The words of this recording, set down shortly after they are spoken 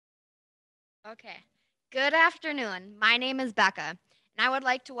Okay. Good afternoon. My name is Becca, and I would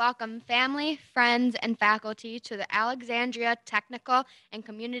like to welcome family, friends, and faculty to the Alexandria Technical and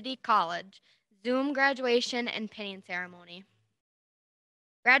Community College Zoom graduation and pinning ceremony.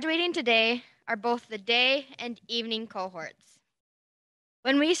 Graduating today are both the day and evening cohorts.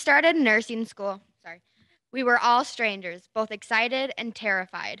 When we started nursing school, we were all strangers, both excited and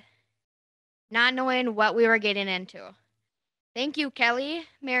terrified, not knowing what we were getting into. Thank you, Kelly,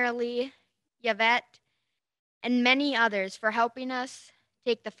 Marilee, Yvette, and many others for helping us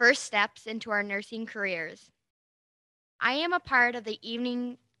take the first steps into our nursing careers. I am a part of the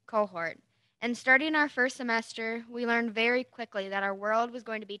evening cohort, and starting our first semester, we learned very quickly that our world was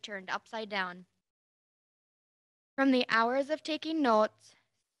going to be turned upside down. From the hours of taking notes,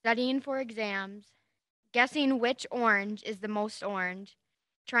 studying for exams, guessing which orange is the most orange,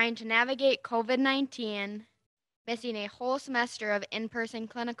 trying to navigate COVID 19, missing a whole semester of in person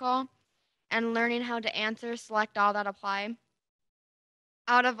clinical, and learning how to answer select all that apply.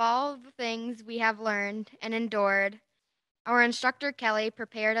 Out of all the things we have learned and endured, our instructor Kelly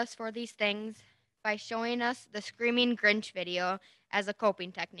prepared us for these things by showing us the Screaming Grinch video as a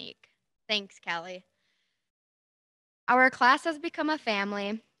coping technique. Thanks, Kelly. Our class has become a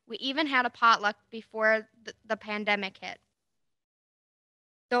family. We even had a potluck before the pandemic hit.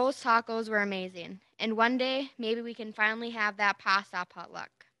 Those tacos were amazing, and one day maybe we can finally have that pasta potluck.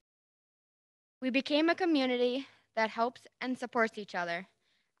 We became a community that helps and supports each other.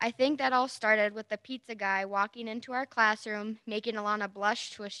 I think that all started with the pizza guy walking into our classroom, making Alana blush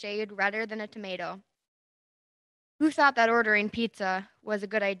to a shade redder than a tomato. Who thought that ordering pizza was a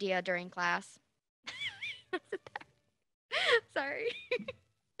good idea during class? Sorry.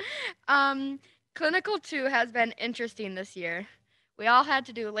 um, Clinical 2 has been interesting this year. We all had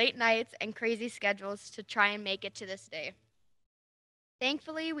to do late nights and crazy schedules to try and make it to this day.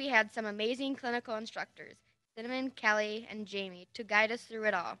 Thankfully, we had some amazing clinical instructors, Cinnamon, Kelly, and Jamie, to guide us through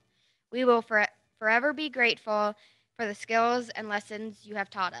it all. We will forever be grateful for the skills and lessons you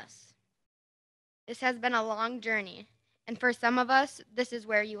have taught us. This has been a long journey, and for some of us, this is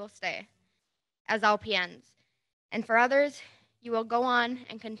where you will stay, as LPNs. And for others, you will go on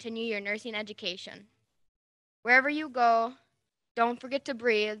and continue your nursing education. Wherever you go, don't forget to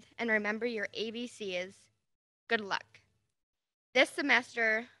breathe and remember your ABCs. Good luck. This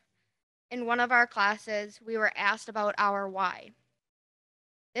semester, in one of our classes, we were asked about our why.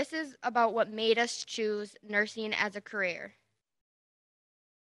 This is about what made us choose nursing as a career.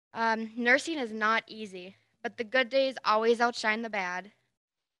 Nursing is not easy, but the good days always outshine the bad.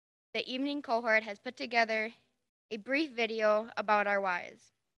 The evening cohort has put together a brief video about our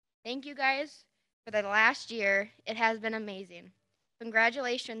whys. Thank you guys for the last year. It has been amazing.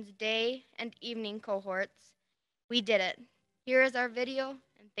 Congratulations, day and evening cohorts. We did it. Here is our video,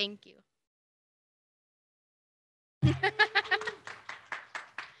 and thank you. Thanks.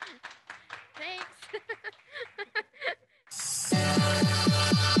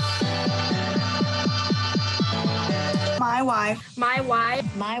 My why. My why.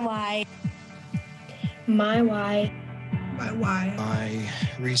 My why. My why. My why. My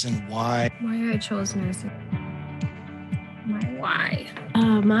reason why. Why I chose nursing. My why.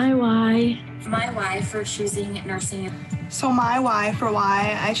 My why. My why for choosing nursing. So my why for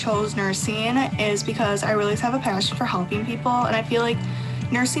why I chose nursing is because I really have a passion for helping people, and I feel like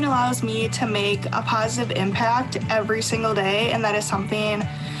nursing allows me to make a positive impact every single day, and that is something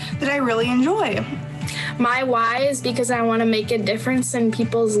that I really enjoy. My why is because I want to make a difference in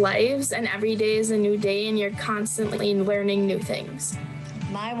people's lives, and every day is a new day, and you're constantly learning new things.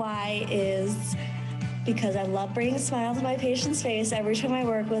 My why is because I love bringing a smile to my patient's face every time I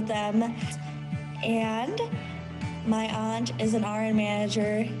work with them. And my aunt is an RN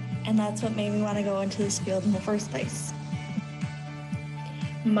manager, and that's what made me want to go into this field in the first place.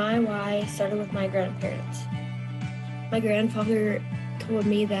 My why started with my grandparents. My grandfather told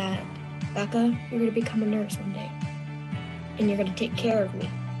me that, Becca, you're going to become a nurse one day, and you're going to take care of me.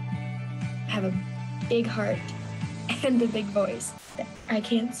 I have a big heart and a big voice. I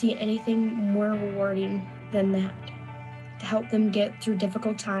can't see anything more rewarding than that, to help them get through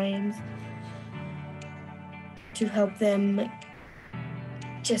difficult times, to help them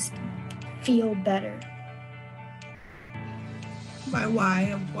just feel better. My why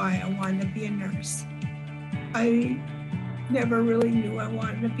of why I wanted to be a nurse. I never really knew I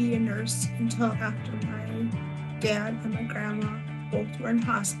wanted to be a nurse until after my dad and my grandma both were in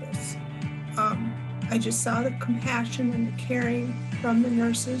hospice. I just saw the compassion and the caring from the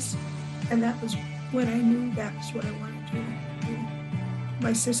nurses, and that was when I knew that's what I wanted to do.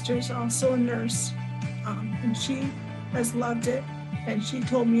 My sister's also a nurse, and she has loved it And she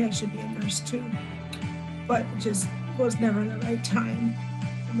told me I should be a nurse too, but it just was never the right time.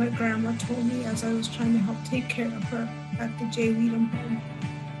 And my grandma told me as I was trying to help take care of her at the J. Weedham home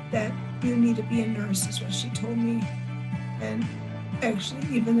that you need to be a nurse, is what she told me. And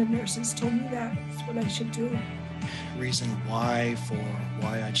actually, even the nurses told me that's what I should do. Reason why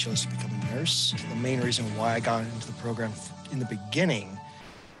I chose to become a nurse. The main reason why I got into the program in the beginning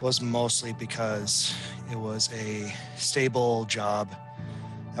was mostly because it was a stable job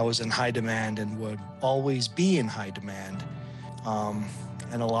that was in high demand and would always be in high demand.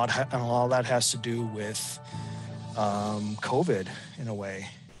 And a lot of that has to do with COVID in a way.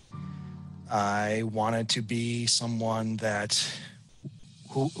 I wanted to be someone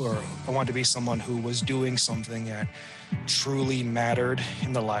who was doing something that truly mattered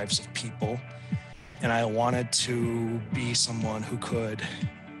in the lives of people. And I wanted to be someone who could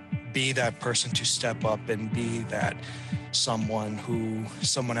be that person to step up and be that someone who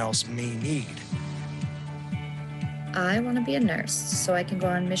someone else may need. I want to be a nurse so I can go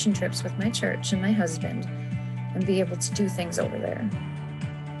on mission trips with my church and my husband and be able to do things over there.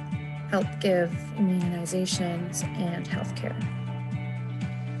 Help give immunizations and healthcare.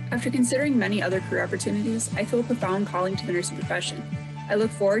 After considering many other career opportunities, I feel a profound calling to the nursing profession. I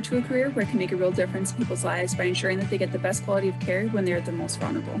look forward to a career where I can make a real difference in people's lives by ensuring that they get the best quality of care when they are the most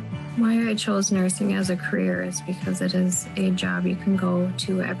vulnerable. Why I chose nursing as a career is because it is a job you can go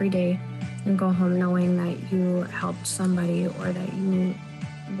to every day and go home knowing that you helped somebody or that you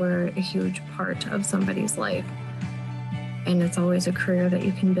were a huge part of somebody's life. And it's always a career that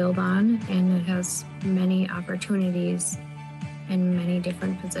you can build on, and it has many opportunities and many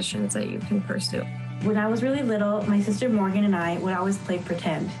different positions that you can pursue. When I was really little, my sister Morgan and I would always play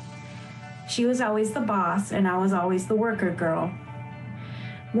pretend. She was always the boss, and I was always the worker girl.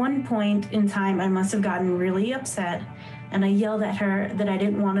 One point in time, I must have gotten really upset, and I yelled at her that I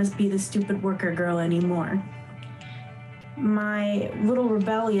didn't want to be the stupid worker girl anymore. My little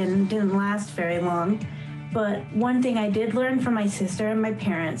rebellion didn't last very long, but one thing I did learn from my sister and my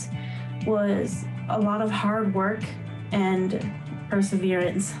parents was a lot of hard work and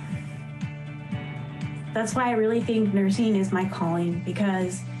perseverance. That's why I really think nursing is my calling,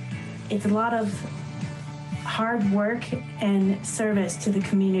 because it's a lot of hard work and service to the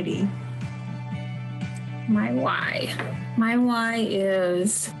community. My why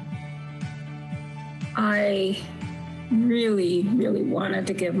is I really wanted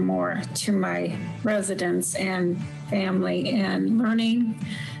to give more to my residents and family, and learning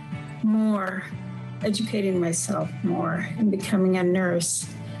more, educating myself more, and becoming a nurse.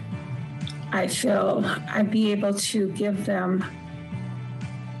 I feel I'd be able to give them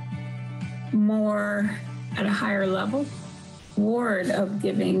more at a higher level, reward of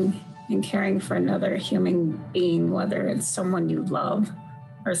giving and caring for another human being, whether it's someone you love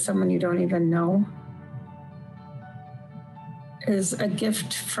or someone you don't even know, is a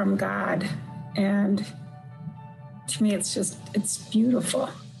gift from God. And to me, it's beautiful.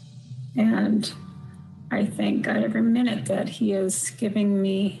 And I thank God every minute that He is giving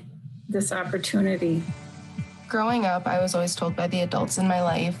me this opportunity. Growing up, I was always told by the adults in my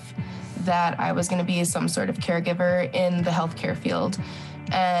life that I was going to be some sort of caregiver in the healthcare field.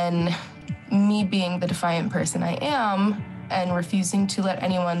 And me being the defiant person I am and refusing to let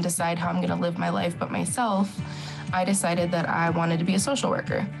anyone decide how I'm going to live my life but myself, I decided that I wanted to be a social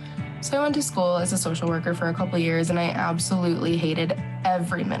worker. So I went to school as a social worker for a couple of years, and I absolutely hated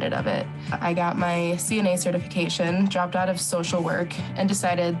every minute of it. I got my CNA certification, dropped out of social work, and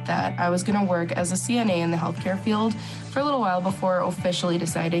decided that I was going to work as a CNA in the healthcare field for a little while before officially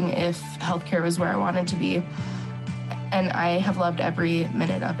deciding if healthcare was where I wanted to be. And I have loved every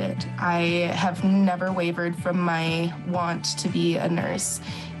minute of it. I have never wavered from my want to be a nurse.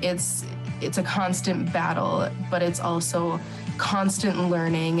 It's a constant battle, but it's also constant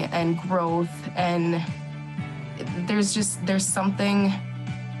learning and growth, and there's something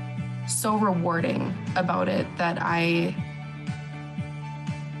so rewarding about it that I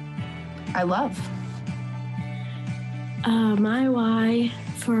love. My why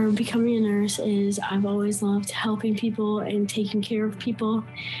for becoming a nurse is I've always loved helping people and taking care of people.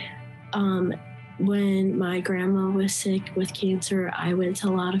 When my grandma was sick with cancer, I went to a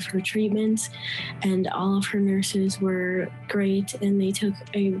lot of her treatments, and all of her nurses were great, and they took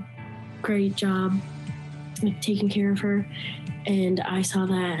a great job of taking care of her. And I saw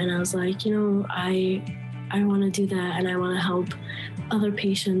that, and I was like, I want to do that, and I want to help other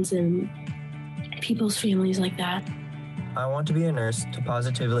patients and people's families like that. I want to be a nurse to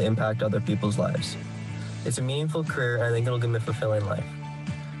positively impact other people's lives. It's a meaningful career, and I think it'll give me a fulfilling life.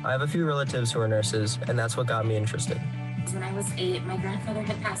 I have a few relatives who are nurses, and that's what got me interested. When I was 8, my grandfather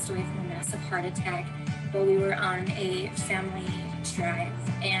had passed away from a massive heart attack while we were on a family drive,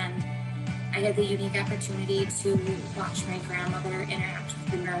 and I had the unique opportunity to watch my grandmother interact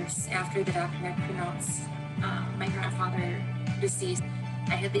with the nurse after the doctor had pronounced my grandfather deceased.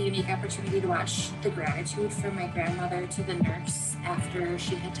 I had the unique opportunity to watch the gratitude from my grandmother to the nurse after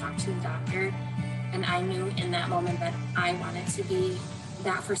she had talked to the doctor. And I knew in that moment that I wanted to be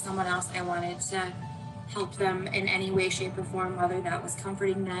that for someone else. I wanted to help them in any way, shape, or form, whether that was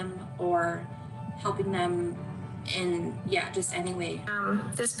comforting them or helping them in, just any way.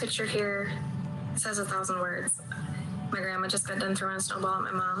 This picture here says 1,000 words. My grandma just got done throwing a snowball at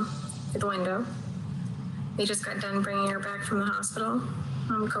my mom through the window. We just got done bringing her back from the hospital,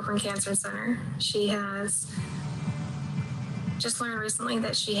 Copeland Cancer Center. She has just learned recently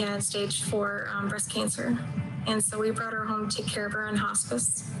that she had stage 4 breast cancer. And so we brought her home to take care of her in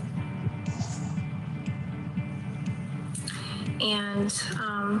hospice. And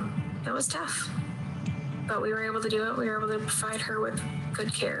that was tough, but we were able to do it. We were able to provide her with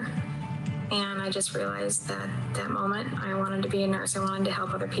good care. And I just realized that that moment I wanted to be a nurse. I wanted to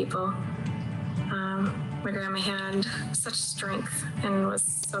help other people. My grandma had such strength and was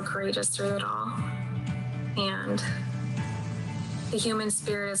so courageous through it all. And the human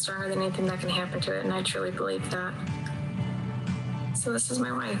spirit is stronger than anything that can happen to it, and I truly believe that. So this is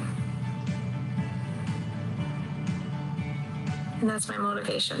my why. And that's my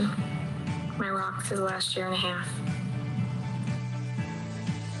motivation, my rock through the last year and a half.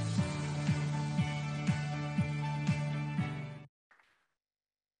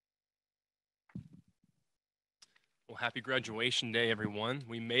 Well, happy graduation day, everyone.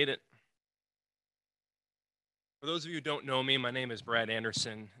 We made it. For those of you who don't know me, my name is Brad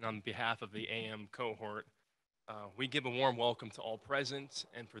Anderson, and on behalf of the AM cohort, we give a warm welcome to all present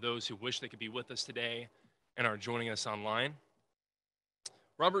and for those who wish they could be with us today and are joining us online.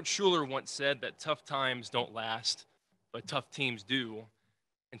 Robert Schuller once said that tough times don't last, but tough teams do.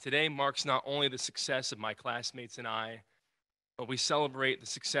 And today marks not only the success of my classmates and I, but we celebrate the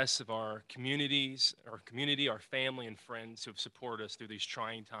success of our communities, our family and friends who have supported us through these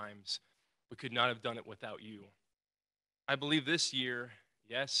trying times. We could not have done it without you. I believe this year,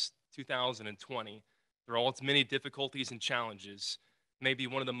 yes, 2020, through all its many difficulties and challenges, may be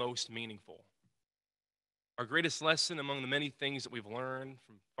one of the most meaningful. Our greatest lesson among the many things that we've learned,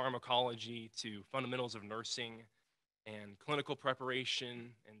 from pharmacology to fundamentals of nursing and clinical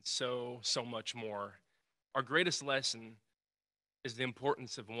preparation and so much more, our greatest lesson is the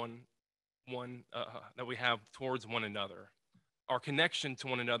importance of that we have towards one another. Our connection to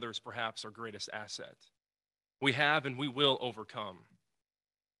one another is perhaps our greatest asset. We have and we will overcome.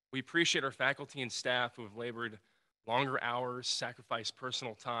 We appreciate our faculty and staff who have labored longer hours, sacrificed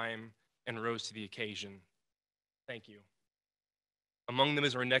personal time, and rose to the occasion. Thank you. Among them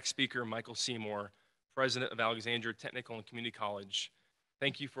is our next speaker, Michael Seymour, president of Alexandria Technical and Community College.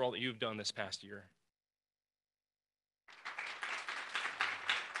 Thank you for all that you've done this past year.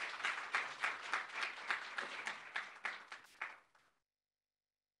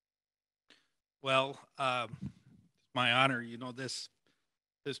 Well, my honor. You know, this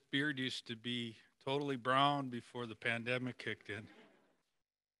beard used to be totally brown before the pandemic kicked in.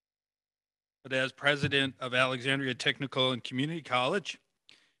 But as president of Alexandria Technical and Community College,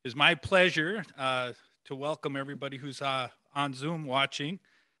 it's my pleasure to welcome everybody who's on Zoom watching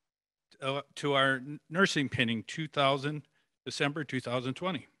to our nursing pinning December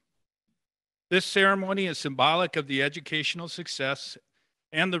 2020. This ceremony is symbolic of the educational success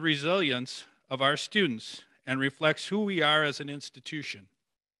and the resilience of our students and reflects who we are as an institution.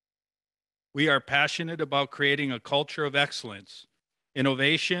 We are passionate about creating a culture of excellence,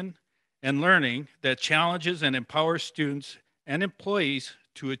 innovation, and learning that challenges and empowers students and employees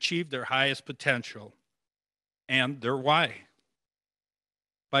to achieve their highest potential and their why.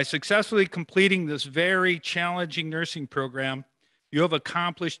 By successfully completing this very challenging nursing program, you have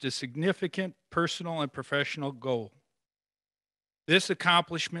accomplished a significant personal and professional goal. This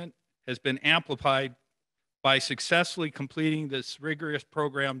accomplishment has been amplified by successfully completing this rigorous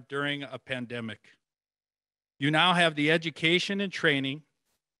program during a pandemic. You now have the education and training,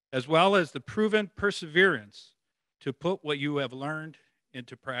 as well as the proven perseverance to put what you have learned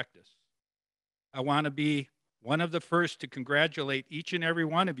into practice. I want to be one of the first to congratulate each and every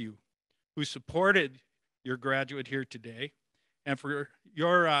one of you who supported your graduate here today and for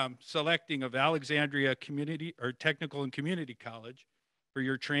your selecting of Alexandria Community or Technical and Community College for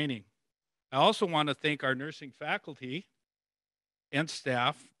your training. I also want to thank our nursing faculty and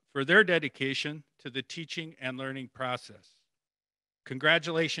staff for their dedication to the teaching and learning process.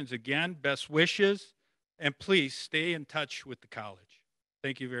 Congratulations again, best wishes, And please stay in touch with the college.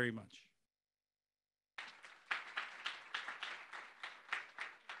 Thank you very much.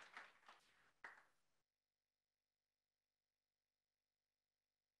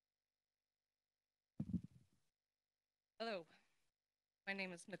 Hello, my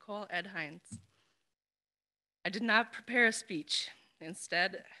name is Nicole Edhines. I did not prepare a speech.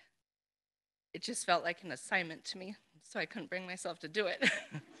 Instead, it just felt like an assignment to me, so I couldn't bring myself to do it.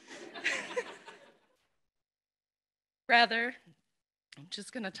 Rather, I'm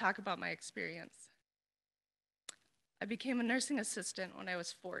just going to talk about my experience. I became a nursing assistant when I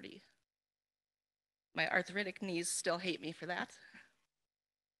was 40. My arthritic knees still hate me for that.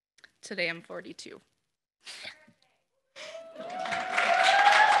 Today I'm 42.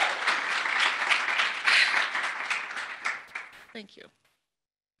 Thank you.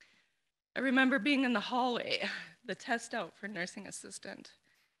 I remember being in the hallway, the test out for nursing assistant,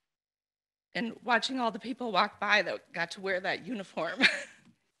 and watching all the people walk by that got to wear that uniform.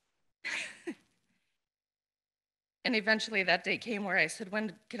 And eventually that day came where I said,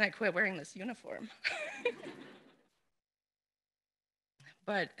 when can I quit wearing this uniform?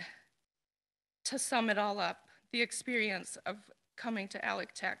 But to sum it all up, the experience of coming to Alec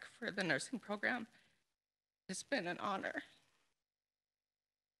Tech for the nursing program has been an honor.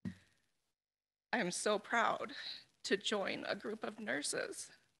 I am so proud to join a group of nurses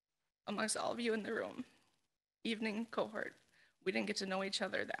amongst all of you in the room. Evening cohort. We didn't get to know each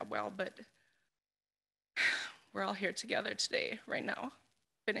other that well, but we're all here together today, right now,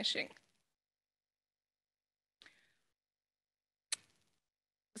 finishing.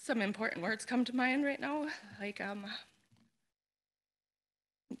 Some important words come to mind right now, like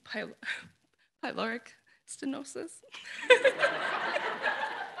pyloric stenosis,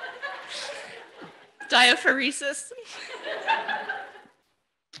 diaphoresis.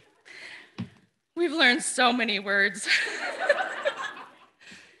 We've learned so many words,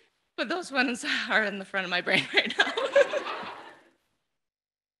 but those ones are in the front of my brain right now.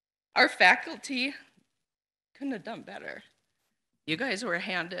 Our faculty couldn't have done better. You guys were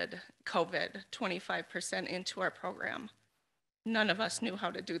handed COVID 25% into our program. None of us knew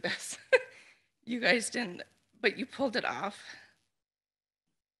how to do this. You guys didn't, but you pulled it off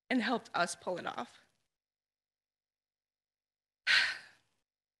and helped us pull it off.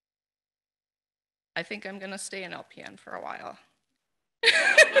 I think I'm gonna stay in LPN for a while.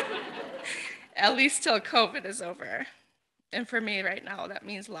 At least till COVID is over. And for me right now, that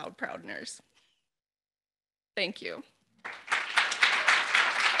means loud, proud nurse. Thank you.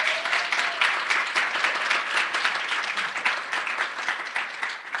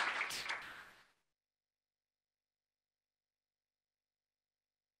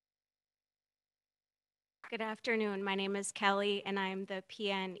 Good afternoon. My name is Kelly, and I'm the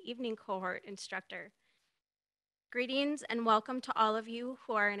PN Evening Cohort Instructor. Greetings and welcome to all of you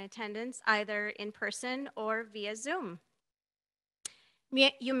who are in attendance, either in person or via Zoom.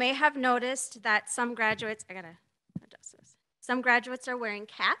 You may have noticed that some graduates, I gotta adjust this. Some graduates are wearing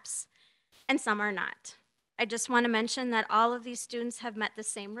caps, and some are not. I just want to mention that all of these students have met the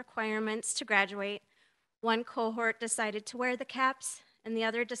same requirements to graduate. One cohort decided to wear the caps, and the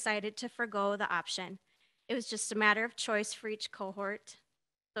other decided to forgo the option. It was just a matter of choice for each cohort,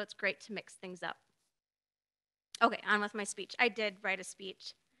 so it's great to mix things up. Okay, on with my speech. I did write a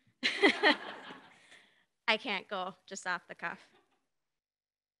speech. I can't go just off the cuff.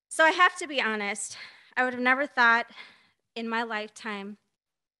 So I have to be honest, I would have never thought in my lifetime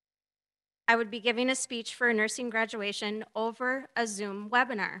I would be giving a speech for a nursing graduation over a Zoom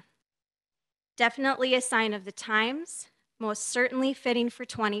webinar. Definitely a sign of the times, most certainly fitting for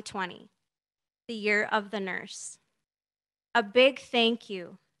 2020. The year of the nurse. A big thank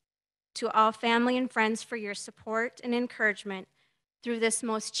you to all family and friends for your support and encouragement through this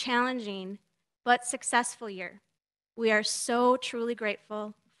most challenging but successful year. We are so truly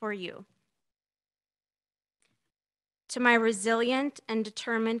grateful for you. To my resilient and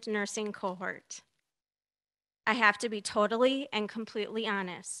determined nursing cohort, I have to be totally and completely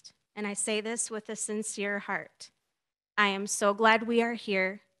honest, and I say this with a sincere heart. I am so glad we are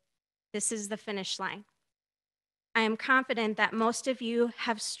here. This is the finish line. I am confident that most of you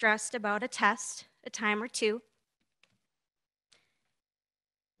have stressed about a test, a time or two,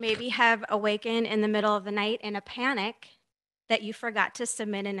 maybe have awakened in the middle of the night in a panic that you forgot to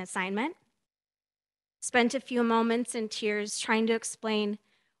submit an assignment, spent a few moments in tears trying to explain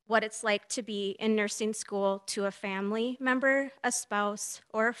what it's like to be in nursing school to a family member, a spouse,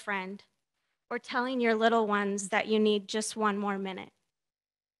 or a friend, or telling your little ones that you need just one more minute.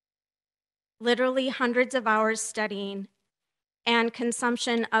 Literally hundreds of hours studying and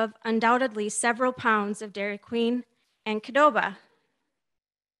consumption of undoubtedly several pounds of Dairy Queen and Qdoba,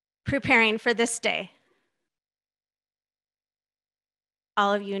 preparing for this day.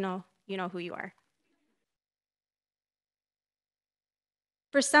 All of you know who you are.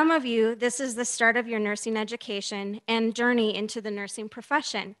 For some of you, this is the start of your nursing education and journey into the nursing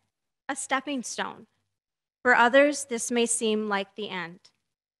profession, a stepping stone. For others, this may seem like the end.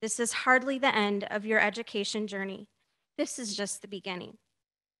 This is hardly the end of your education journey. This is just the beginning.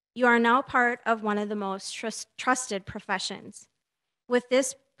 You are now part of one of the most trusted professions. With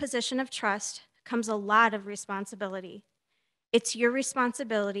this position of trust comes a lot of responsibility. It's your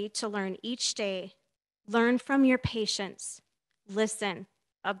responsibility to learn each day, learn from your patients, listen,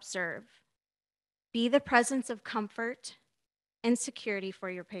 observe. Be the presence of comfort and security for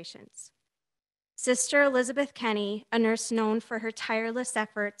your patients. Sister Elizabeth Kenny, a nurse known for her tireless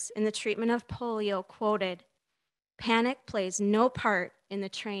efforts in the treatment of polio, quoted, "Panic plays no part in the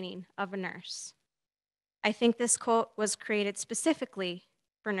training of a nurse." I think this quote was created specifically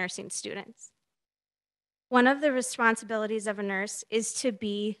for nursing students. One of the responsibilities of a nurse is to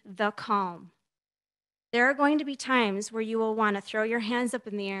be the calm. There are going to be times where you will want to throw your hands up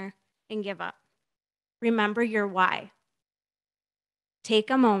in the air and give up. Remember your why. Take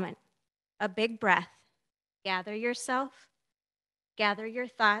a moment, a big breath, gather yourself, gather your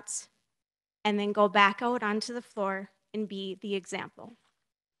thoughts, and then go back out onto the floor and be the example.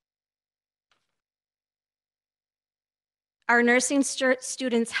 Our nursing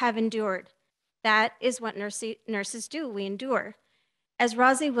students have endured. That is what nurses do, we endure. As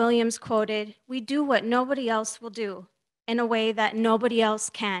Rosie Williams quoted, "We do what nobody else will do in a way that nobody else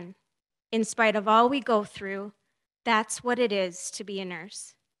can. In spite of all we go through, that's what it is to be a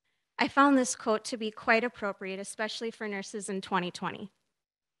nurse." I found this quote to be quite appropriate, especially for nurses in 2020.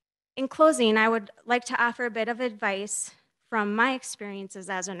 In closing, I would like to offer a bit of advice from my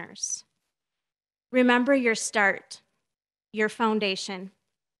experiences as a nurse. Remember your start, your foundation.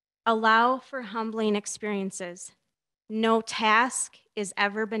 Allow for humbling experiences. No task is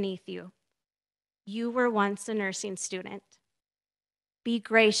ever beneath you. You were once a nursing student. Be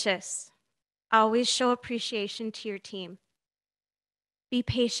gracious. Always show appreciation to your team. Be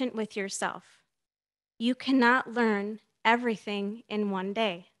patient with yourself. You cannot learn everything in one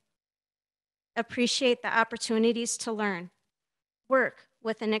day. Appreciate the opportunities to learn. Work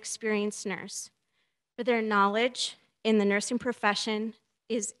with an experienced nurse, for their knowledge in the nursing profession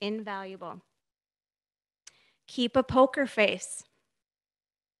is invaluable. Keep a poker face.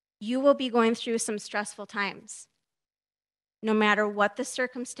 You will be going through some stressful times. No matter what the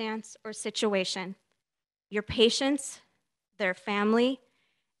circumstance or situation, your patients, their family,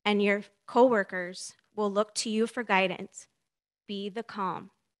 and your coworkers will look to you for guidance. Be the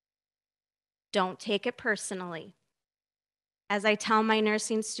calm. Don't take it personally. As I tell my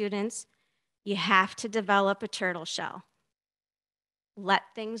nursing students, you have to develop a turtle shell.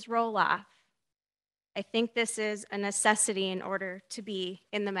 Let things roll off. I think this is a necessity in order to be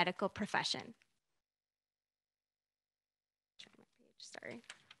in the medical profession. Sorry.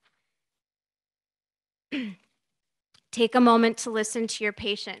 Take a moment to listen to your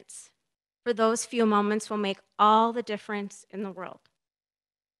patients. For those few moments will make all the difference in the world.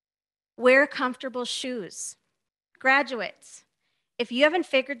 Wear comfortable shoes. Graduates, if you haven't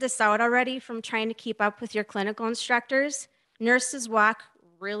figured this out already from trying to keep up with your clinical instructors, nurses walk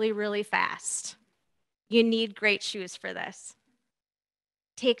really, really fast. You need great shoes for this.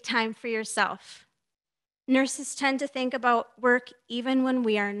 Take time for yourself. Nurses tend to think about work even when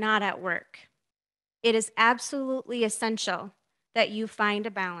we are not at work. It is absolutely essential that you find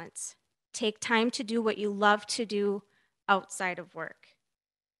a balance. Take time to do what you love to do outside of work.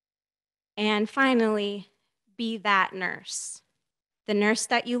 And finally, be that nurse. The nurse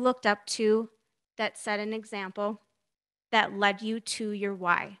that you looked up to, that set an example, that led you to your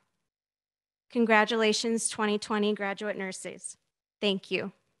why. Congratulations, 2020 graduate nurses. Thank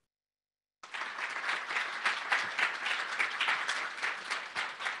you.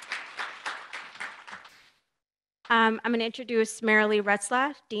 I'm going to introduce Marilee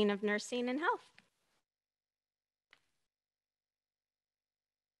Retzlaff, Dean of Nursing and Health.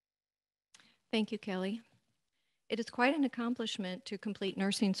 Thank you, Kelly. It is quite an accomplishment to complete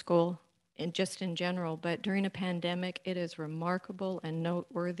nursing school just in general, but during a pandemic, it is remarkable and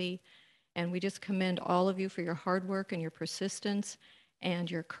noteworthy. And we just commend all of you for your hard work and your persistence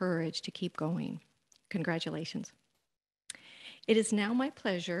and your courage to keep going. Congratulations. It is now my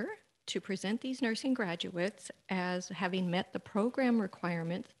pleasure to present these nursing graduates as having met the program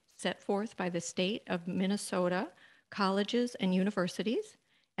requirements set forth by the state of Minnesota colleges and universities,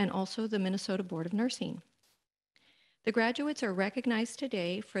 and also the Minnesota Board of Nursing. The graduates are recognized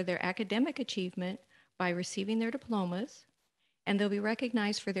today for their academic achievement by receiving their diplomas, and they'll be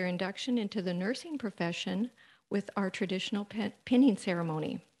recognized for their induction into the nursing profession with our traditional pinning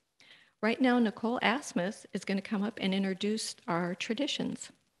ceremony. Right now, Nicole Asmus is going to come up and introduce our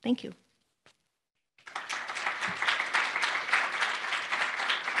traditions. Thank you.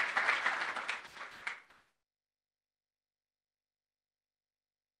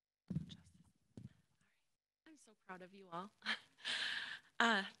 I'm so proud of you all.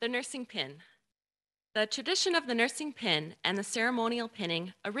 The nursing pin. The tradition of the nursing pin and the ceremonial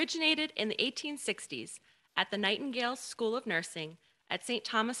pinning originated in the 1860s at the Nightingale School of Nursing at St.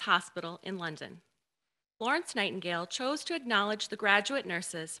 Thomas Hospital in London. Florence Nightingale chose to acknowledge the graduate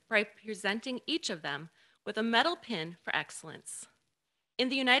nurses by presenting each of them with a metal pin for excellence. In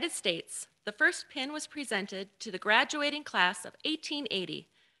the United States, the first pin was presented to the graduating class of 1880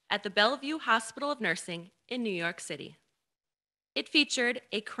 at the Bellevue Hospital of Nursing in New York City. It featured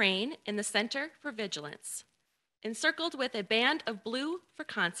a crane in the center for vigilance, encircled with a band of blue for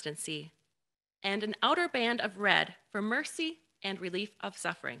constancy, and an outer band of red for mercy and relief of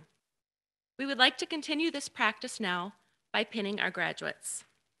suffering. We would like to continue this practice now by pinning our graduates.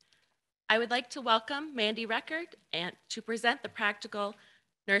 I would like to welcome Mandy Reckert and to present the Practical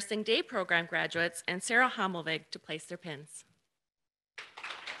Nursing Day Program graduates and Sarah Hommelvig to place their pins.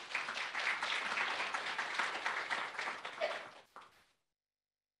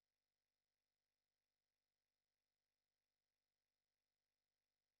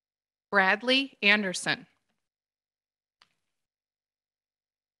 Bradley Anderson.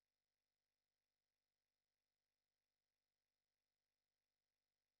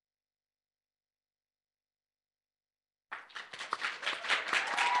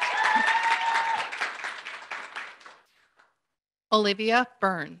 Olivia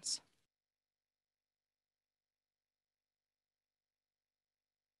Burns.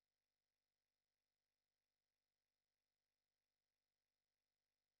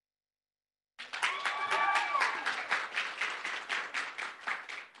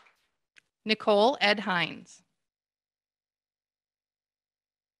 Nicole Ed Hines.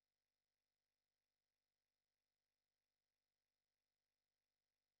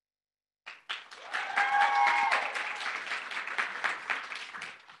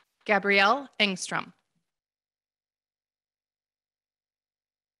 Gabrielle Engstrom.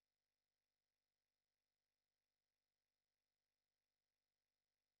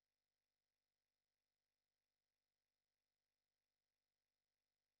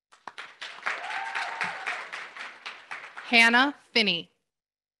 Hannah Finney.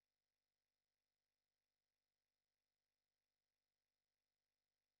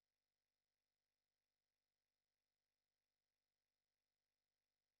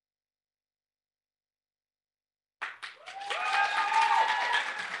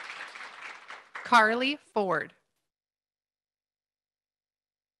 Carly Ford.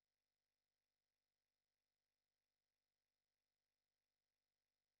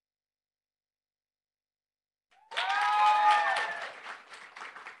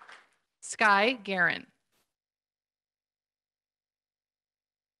 Sky Guerin.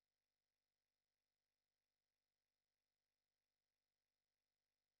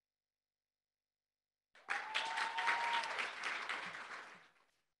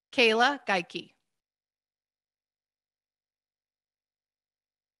 Kayla Geike.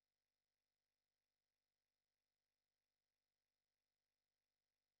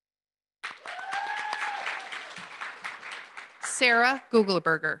 Sarah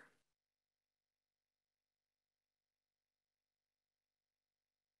Guggelberger.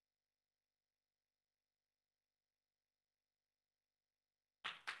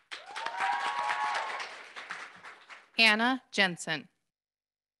 Anna Jensen.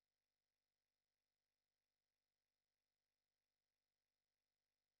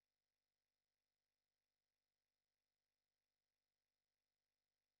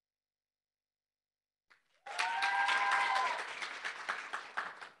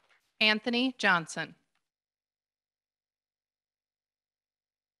 Anthony Johnson.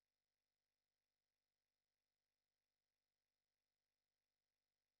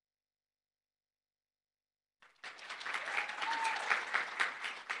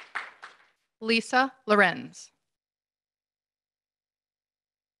 Lisa Lorenz.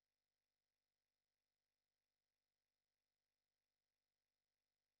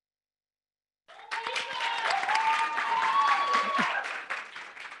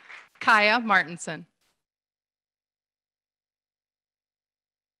 Kaya Martinson.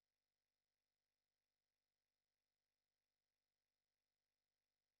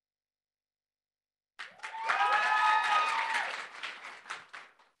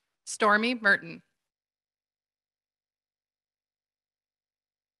 Stormy Merton.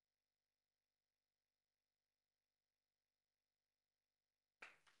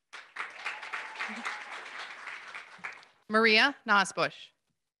 Maria Nosbush.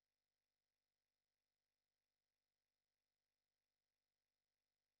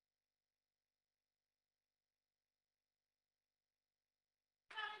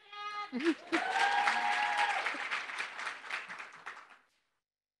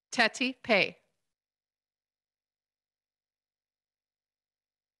 Teti Pei.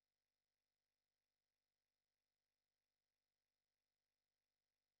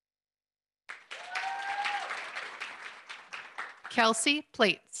 Kelsey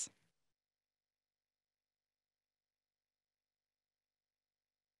Plates.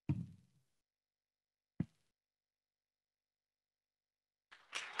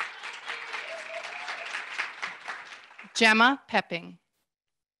 Gemma Pepping.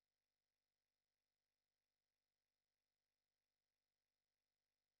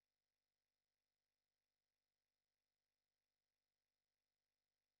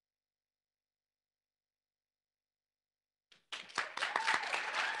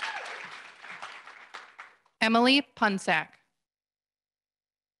 Emily Punsack.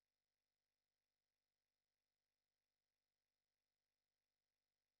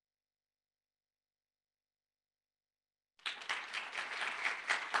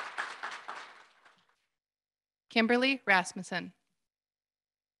 Kimberly Rasmussen.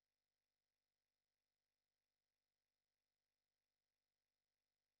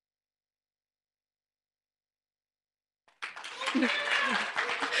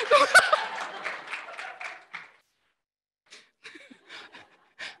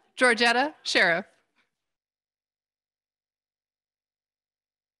 Georgetta Sheriff.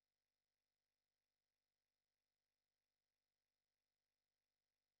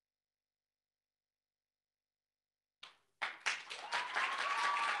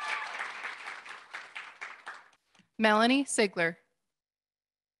 Melanie Sigler.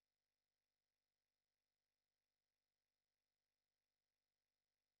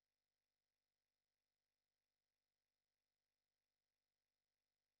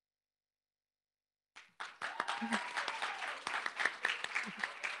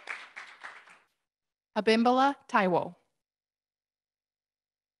 Abimbala Taiwo.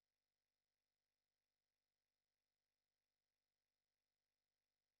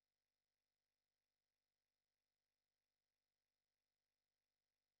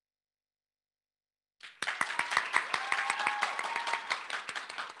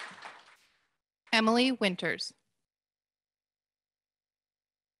 Emily Winters.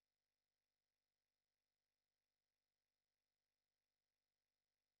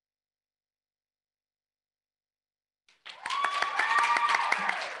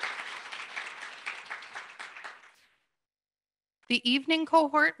 The evening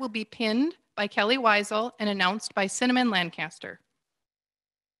cohort will be pinned by Kelly Weisel and announced by Cinnamon Lancaster.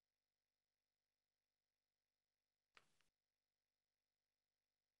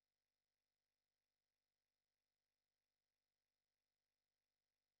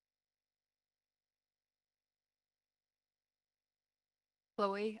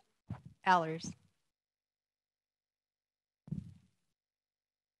 Chloe Allers.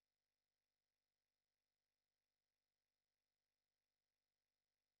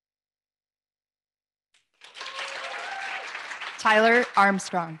 Tyler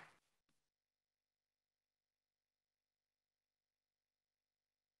Armstrong.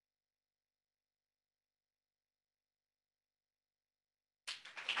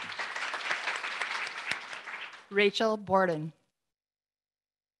 Rachel Borden.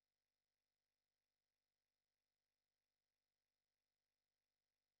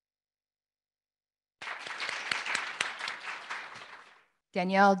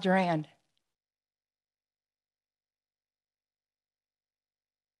 Danielle Durand.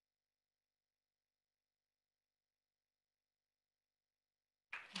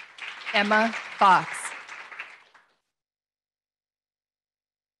 Emma Fox.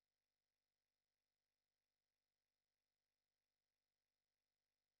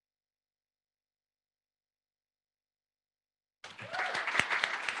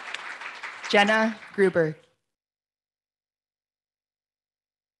 Jenna Gruber.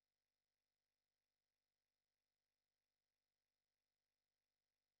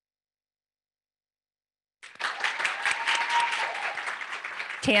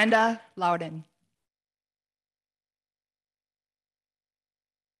 Tanda Loudon.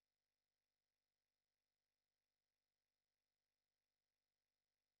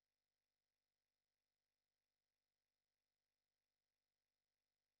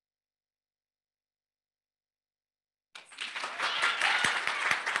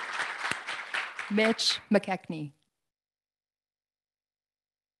 Mitch McKechnie.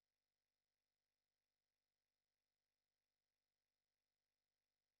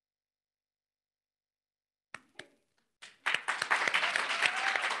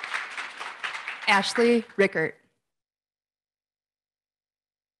 Ashley Rickert.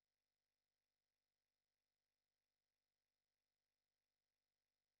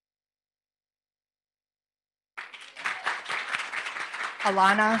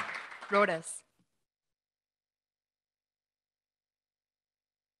 Alana Rodas.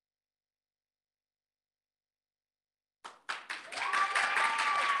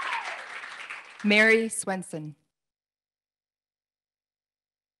 Mary Swenson.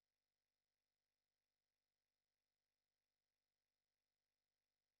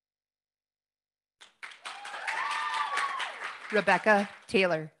 Rebecca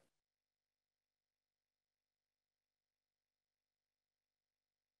Taylor.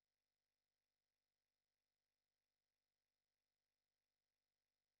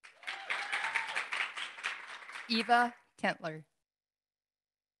 Eva Tentler.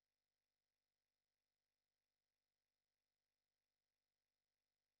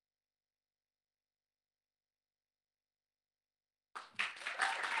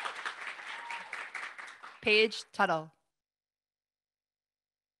 Paige Tuttle.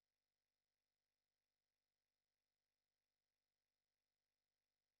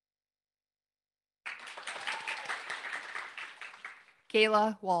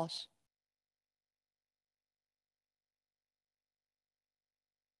 Kayla Walsh.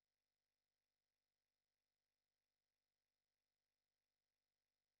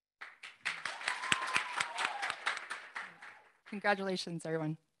 Congratulations,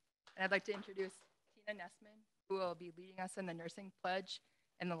 everyone. And I'd like to introduce Tina Nessman, who will be leading us in the nursing pledge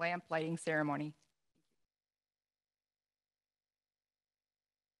and the lamp lighting ceremony.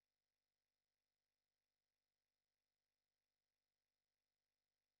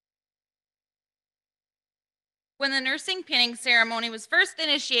 When the nursing pinning ceremony was first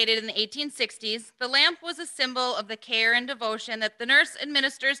initiated in the 1860s, the lamp was a symbol of the care and devotion that the nurse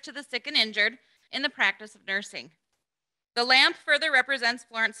administers to the sick and injured in the practice of nursing. The lamp further represents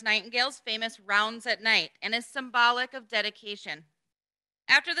Florence Nightingale's famous rounds at night and is symbolic of dedication.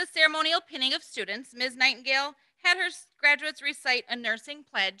 After the ceremonial pinning of students, Ms. Nightingale had her graduates recite a nursing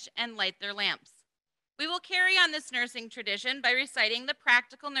pledge and light their lamps. We will carry on this nursing tradition by reciting the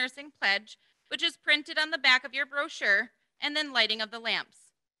practical nursing pledge, which is printed on the back of your brochure, and then lighting of the lamps.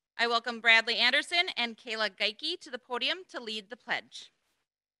 I welcome Bradley Anderson and Kayla Geike to the podium to lead the pledge.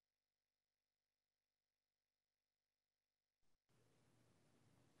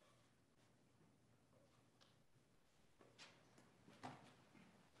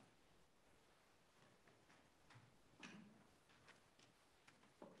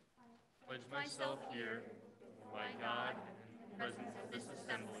 Pledge myself here, by God and the presence of this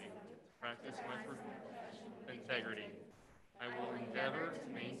assembly, to practice my profession with integrity. I will endeavor to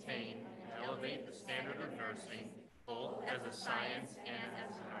maintain and elevate the standard of nursing, both as a science and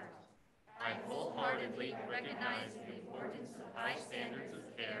as an art. I wholeheartedly recognize the importance of high standards of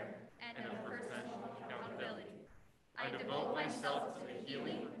care and of professional accountability. I devote myself to the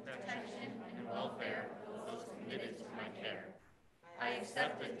healing, protection, and welfare of those committed to my care. I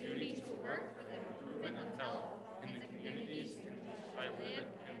accept the duty to work for the improvement of health in the communities in which I live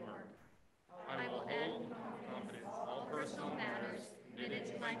and work. I will hold with confidence all personal matters committed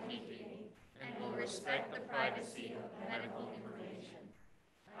to my keeping and will respect the privacy of medical information.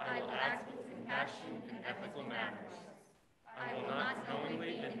 I will act with compassion in ethical matters. I will not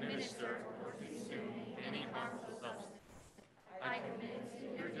knowingly administer or consume any harmful substance. I commit to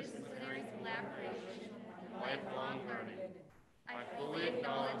interdisciplinary collaboration and lifelong learning. I fully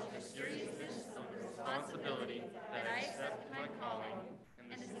acknowledge the seriousness of the responsibility that I accept in my calling and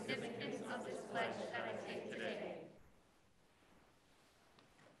the significance of this pledge that I take today.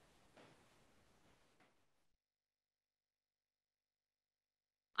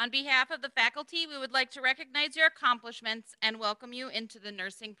 On behalf of the faculty, we would like to recognize your accomplishments and welcome you into the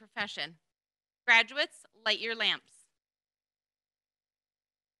nursing profession. Graduates, light your lamps.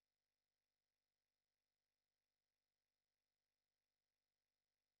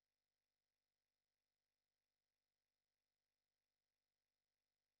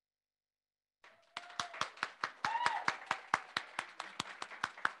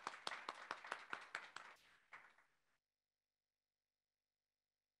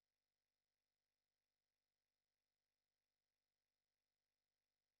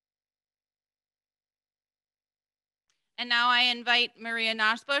 And now I invite Maria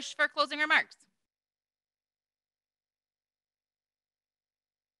Nosbush for closing remarks.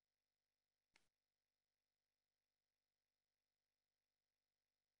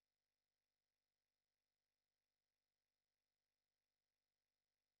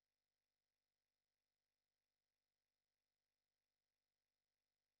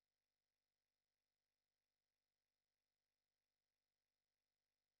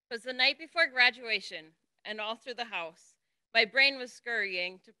 It was the night before graduation, and all through the house, my brain was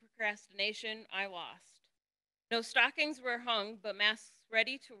scurrying to procrastination I lost. No stockings were hung, but masks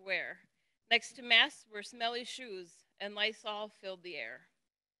ready to wear. Next to masks were smelly shoes, and Lysol filled the air.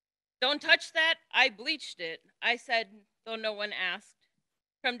 Don't touch that, I bleached it, I said, though no one asked.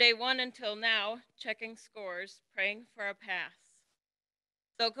 From day one until now, checking scores, praying for a pass.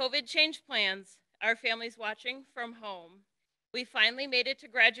 Though COVID changed plans, our family's watching from home. We finally made it to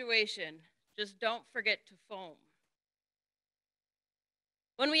graduation. Just don't forget to foam.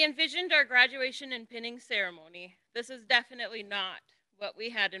 When we envisioned our graduation and pinning ceremony, this is definitely not what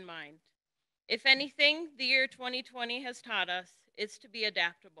we had in mind. If anything, the year 2020 has taught us is to be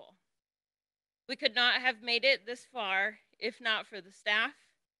adaptable. We could not have made it this far if not for the staff,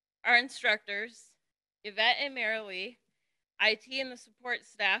 our instructors, Yvette and Marilee, IT and the support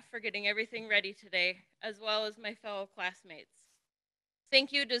staff for getting everything ready today, as well as my fellow classmates.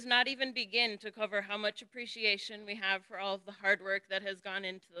 Thank you does not even begin to cover how much appreciation we have for all of the hard work that has gone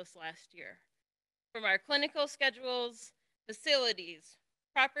into this last year. From our clinical schedules, facilities,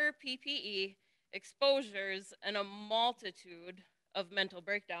 proper PPE, exposures, and a multitude of mental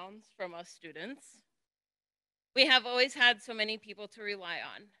breakdowns from us students. We have always had so many people to rely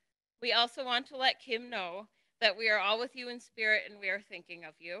on. We also want to let Kim know that we are all with you in spirit and we are thinking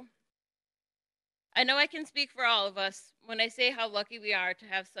of you. I know I can speak for all of us when I say how lucky we are to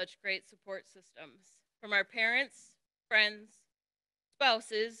have such great support systems from our parents, friends,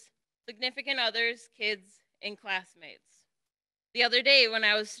 spouses, significant others, kids, and classmates. The other day when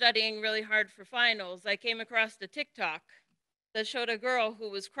I was studying really hard for finals, I came across a TikTok that showed a girl who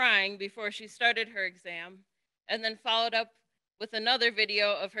was crying before she started her exam and then followed up with another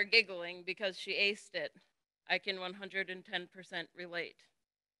video of her giggling because she aced it. I can 110% relate.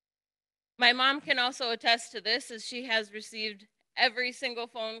 My mom can also attest to this as she has received every single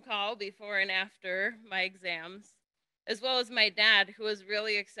phone call before and after my exams, as well as my dad, who has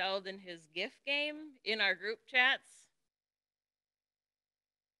really excelled in his gift game in our group chats.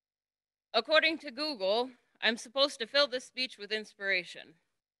 According to Google, I'm supposed to fill this speech with inspiration.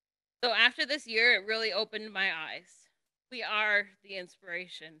 So after this year, it really opened my eyes. We are the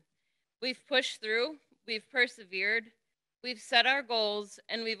inspiration. We've pushed through, we've persevered, we've set our goals,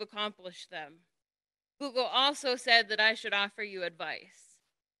 and we've accomplished them. Google also said that I should offer you advice.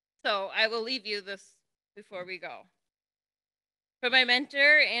 So I will leave you this before we go. For my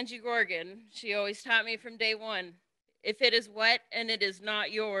mentor, Angie Gorgon, she always taught me from day one, if it is wet and it is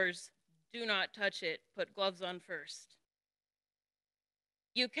not yours, do not touch it. Put gloves on first.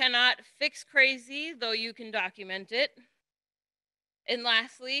 You cannot fix crazy, though you can document it. And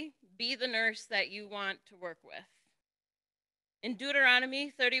lastly, be the nurse that you want to work with. In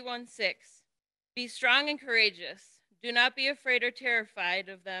Deuteronomy 31:6, be strong and courageous. Do not be afraid or terrified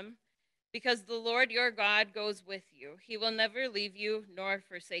of them, because the Lord your God goes with you. He will never leave you nor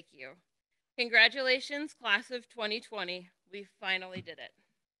forsake you. Congratulations, class of 2020. We finally did it.